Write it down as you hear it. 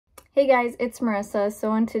Hey guys, it's Marissa.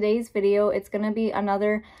 So in today's video, it's going to be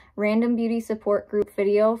another random beauty support group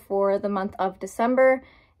video for the month of December.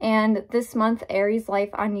 And this month, Aries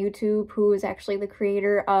Life on YouTube, who is actually the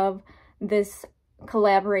creator of this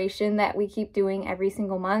collaboration that we keep doing every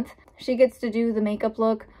single month, she gets to do the makeup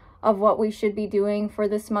look of what we should be doing for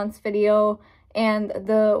this month's video. And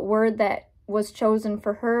the word that was chosen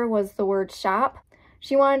for her was the word shop.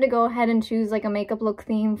 She wanted to go ahead and choose like a makeup look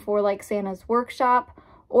theme for like Santa's workshop,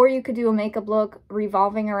 or you could do a makeup look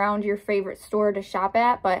revolving around your favorite store to shop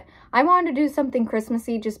at. But I wanted to do something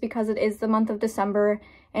Christmassy just because it is the month of December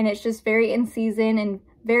and it's just very in season and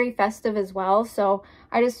very festive as well. So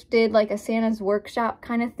I just did like a Santa's workshop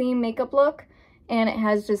kind of theme makeup look, and it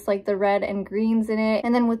has just like the red and greens in it,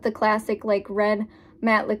 and then with the classic like red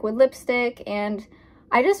matte liquid lipstick. And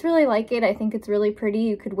I just really like it. I think it's really pretty.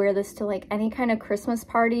 You could wear this to like any kind of Christmas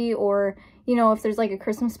party, or you know, if there's like a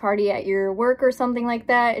Christmas party at your work or something like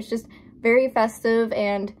that. It's just very festive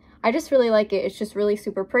and I just really like it. It's just really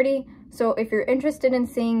super pretty. So if you're interested in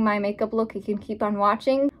seeing my makeup look, you can keep on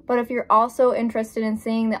watching. But if you're also interested in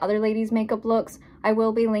seeing the other ladies' makeup looks, I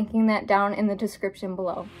will be linking that down in the description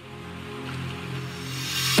below.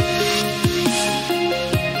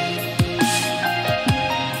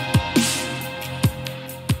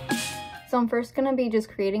 So I'm first going to be just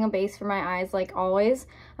creating a base for my eyes like always.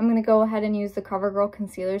 I'm going to go ahead and use the CoverGirl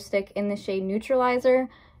concealer stick in the shade Neutralizer.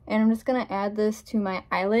 And I'm just going to add this to my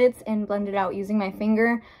eyelids and blend it out using my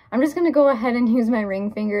finger. I'm just going to go ahead and use my ring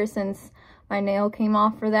finger since my nail came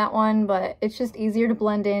off for that one. But it's just easier to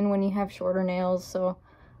blend in when you have shorter nails. So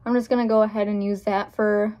I'm just going to go ahead and use that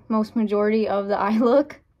for most majority of the eye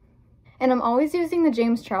look. And I'm always using the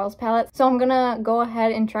James Charles palette, so I'm gonna go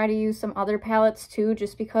ahead and try to use some other palettes too,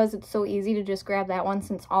 just because it's so easy to just grab that one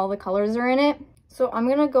since all the colors are in it. So I'm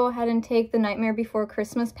gonna go ahead and take the Nightmare Before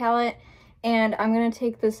Christmas palette, and I'm gonna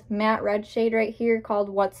take this matte red shade right here called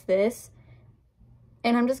What's This?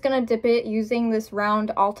 And I'm just gonna dip it using this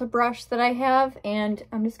round Ulta brush that I have, and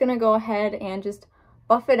I'm just gonna go ahead and just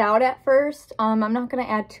buff it out at first. I'm not gonna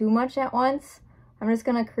add too much at once. I'm just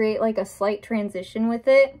gonna create like a slight transition with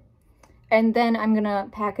it. And then I'm gonna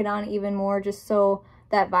pack it on even more just so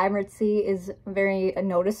that vibrancy is very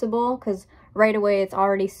noticeable, because right away it's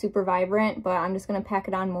already super vibrant, but I'm just gonna pack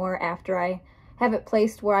it on more after I have it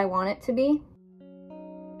placed where I want it to be.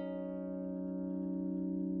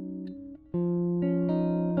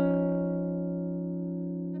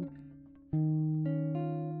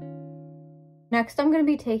 Next, I'm gonna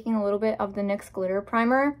be taking a little bit of the NYX Glitter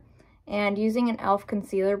Primer, and using an e.l.f.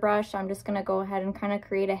 concealer brush, I'm just going to go ahead and kind of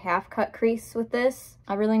create a half cut crease with this.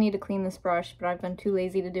 I really need to clean this brush, but I've been too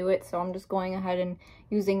lazy to do it, so I'm just going ahead and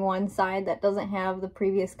using one side that doesn't have the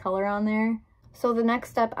previous color on there. So the next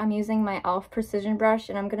step, I'm using my e.l.f. precision brush,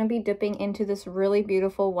 and I'm going to be dipping into this really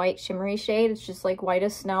beautiful white shimmery shade. It's just like white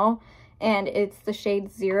as snow, and it's the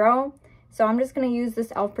shade 0. So I'm just going to use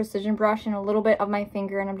this e.l.f. precision brush and a little bit of my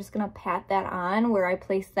finger, and I'm just going to pat that on where I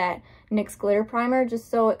place that NYX glitter primer, just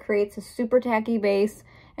so it creates a super tacky base,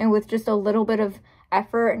 and with just a little bit of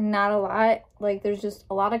effort, not a lot. Like, there's just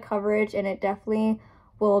a lot of coverage, and it definitely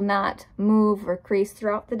will not move or crease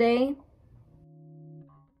throughout the day.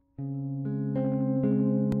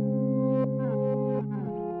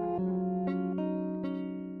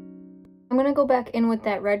 I'm going to go back in with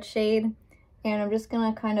that red shade, and I'm just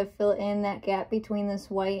going to kind of fill in that gap between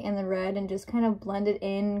this white and the red and just kind of blend it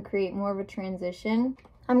in and create more of a transition.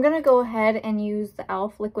 I'm going to go ahead and use the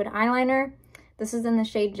e.l.f. liquid eyeliner. This is in the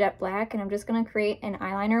shade Jet Black, and I'm just going to create an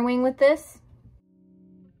eyeliner wing with this.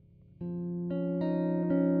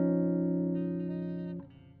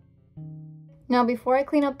 Now before I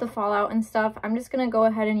clean up the fallout and stuff, I'm just going to go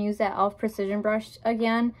ahead and use that e.l.f. precision brush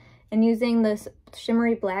again, and using this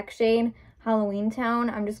shimmery black shade, Halloween Town,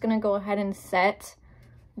 I'm just going to go ahead and set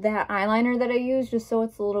that eyeliner that I use just so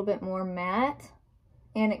it's a little bit more matte,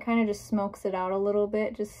 and it kind of just smokes it out a little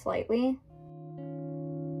bit, just slightly.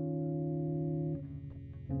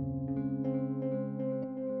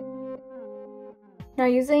 Now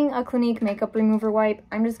using a Clinique makeup remover wipe,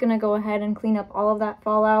 I'm just going to go ahead and clean up all of that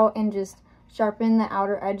fallout and just sharpen the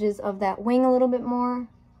outer edges of that wing a little bit more.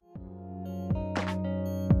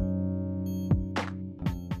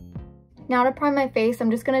 Now to prime my face, I'm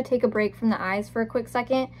just going to take a break from the eyes for a quick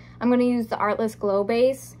second. I'm going to use the Artlist Glow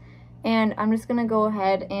Base, and I'm just going to go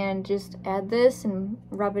ahead and just add this and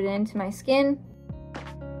rub it into my skin.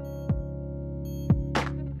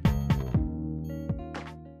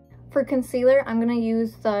 For concealer, I'm going to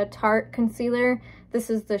use the Tarte concealer. This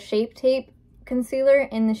is the Shape Tape concealer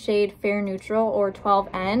in the shade Fair Neutral, or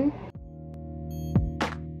 12N.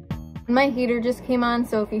 My heater just came on,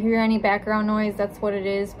 so if you hear any background noise, that's what it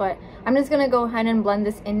is. But I'm just going to go ahead and blend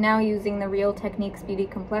this in now using the Real Techniques Beauty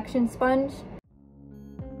Complexion Sponge.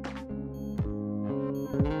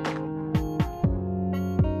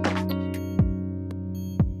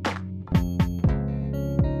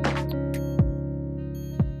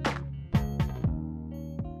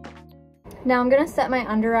 Now I'm going to set my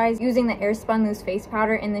under eyes using the Airspun Loose Face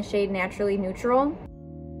Powder in the shade Naturally Neutral.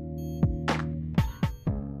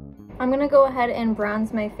 I'm going to go ahead and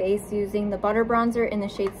bronze my face using the Butter Bronzer in the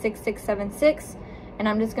shade 6676, and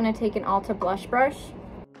I'm just going to take an Ulta blush brush.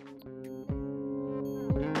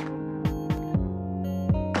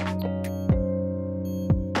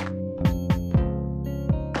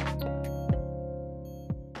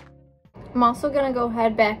 I'm also going to go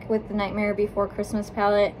ahead back with the Nightmare Before Christmas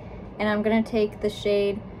palette, and I'm going to take the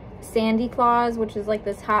shade Sandy Claws, which is like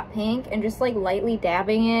this hot pink, and just like lightly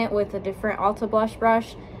dabbing it with a different Ulta blush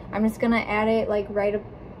brush. I'm just going to add it like right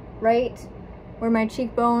where my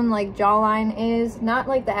cheekbone like jawline is, not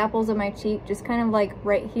like the apples of my cheek, just kind of like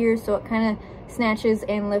right here, so it kind of snatches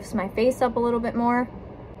and lifts my face up a little bit more.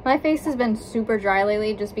 My face has been super dry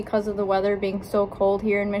lately just because of the weather being so cold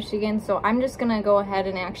here in Michigan, so I'm just going to go ahead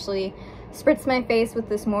and actually spritz my face with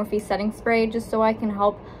this Morphe setting spray just so I can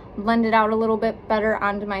help blend it out a little bit better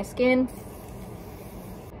onto my skin.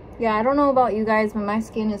 Yeah, I don't know about you guys, but my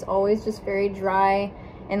skin is always just very dry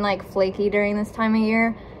and like flaky during this time of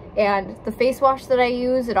year, and the face wash that I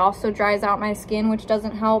use, it also dries out my skin, which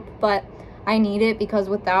doesn't help, but I need it because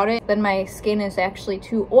without it, then my skin is actually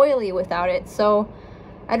too oily without it. So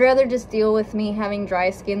I'd rather just deal with me having dry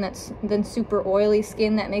skin than super oily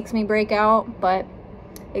skin that makes me break out, but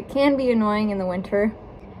it can be annoying in the winter.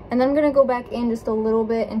 And then I'm gonna go back in just a little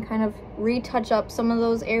bit and kind of retouch up some of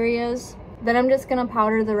those areas. Then I'm just gonna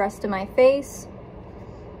powder the rest of my face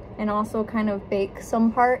and also kind of bake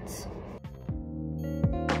some parts.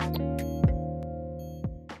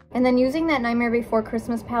 And then using that Nightmare Before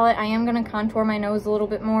Christmas palette, I am going to contour my nose a little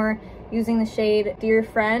bit more using the shade Dear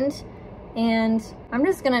Friend. And I'm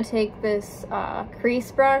just going to take this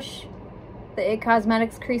crease brush, the IT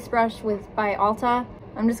Cosmetics crease brush by Ulta.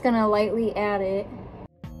 I'm just going to lightly add it.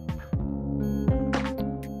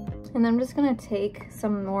 And then I'm just going to take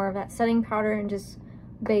some more of that setting powder and just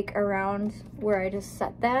bake around where I just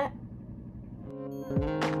set that.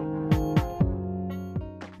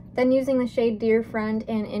 Then using the shade Dear Friend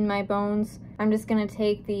and In My Bones, I'm just going to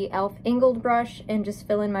take the e.l.f. angled brush and just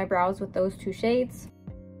fill in my brows with those two shades.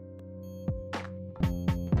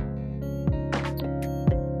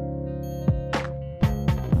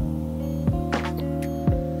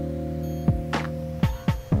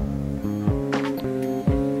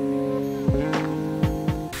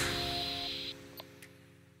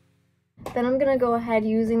 Then I'm going to go ahead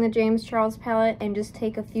using the James Charles palette and just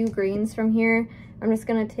take a few greens from here. I'm just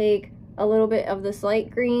going to take a little bit of this light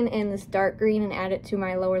green and this dark green and add it to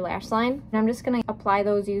my lower lash line. And I'm just going to apply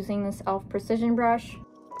those using this e.l.f. Precision brush.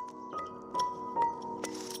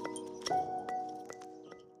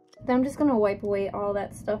 Then I'm just going to wipe away all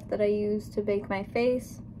that stuff that I used to bake my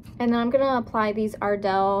face. And then I'm going to apply these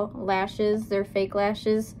Ardell lashes. They're fake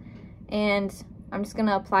lashes. And I'm just going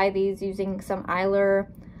to apply these using some Eyelure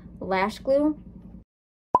lash glue.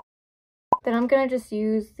 Then I'm going to just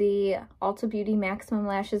use the Ulta Beauty Maximum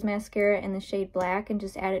Lashes Mascara in the shade Black and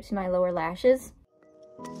just add it to my lower lashes.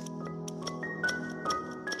 I'm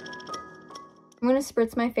going to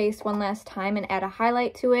spritz my face one last time and add a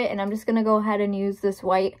highlight to it, and I'm just going to go ahead and use this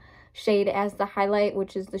white shade as the highlight,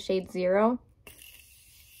 which is the shade 0.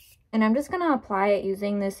 And I'm just going to apply it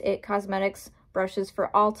using this IT Cosmetics brushes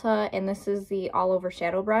for Ulta, and this is the All Over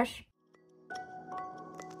Shadow brush.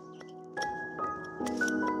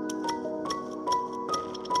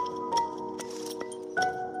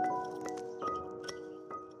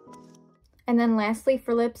 And then lastly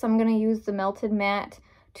for lips, I'm going to use the Melted Matte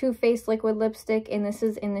Too Faced Liquid Lipstick, and this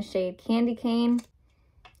is in the shade Candy Cane.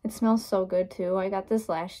 It smells so good too. I got this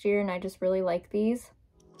last year and I just really like these.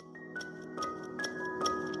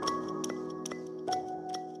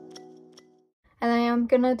 And I am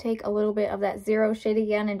going to take a little bit of that 0 shade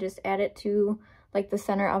again and just add it to like the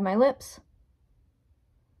center of my lips.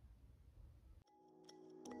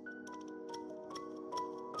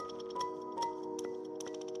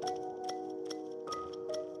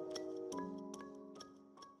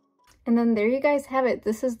 And then there you guys have it.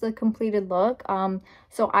 This is the completed look.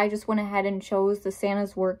 So I just went ahead and chose the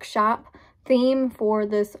Santa's Workshop theme for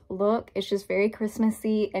this look. It's just very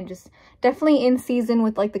Christmassy and just definitely in season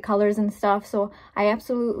with like the colors and stuff. So I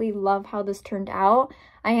absolutely love how this turned out.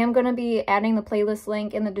 I am going to be adding the playlist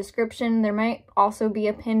link in the description. There might also be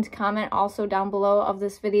a pinned comment also down below of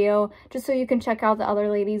this video, just so you can check out the other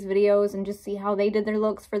ladies' videos and just see how they did their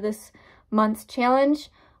looks for this month's challenge.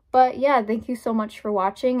 But yeah, thank you so much for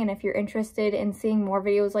watching, and if you're interested in seeing more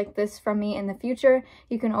videos like this from me in the future,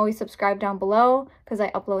 you can always subscribe down below because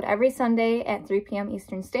I upload every Sunday at 3 p.m.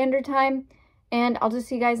 Eastern Standard Time, and I'll just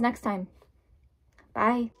see you guys next time.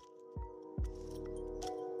 Bye!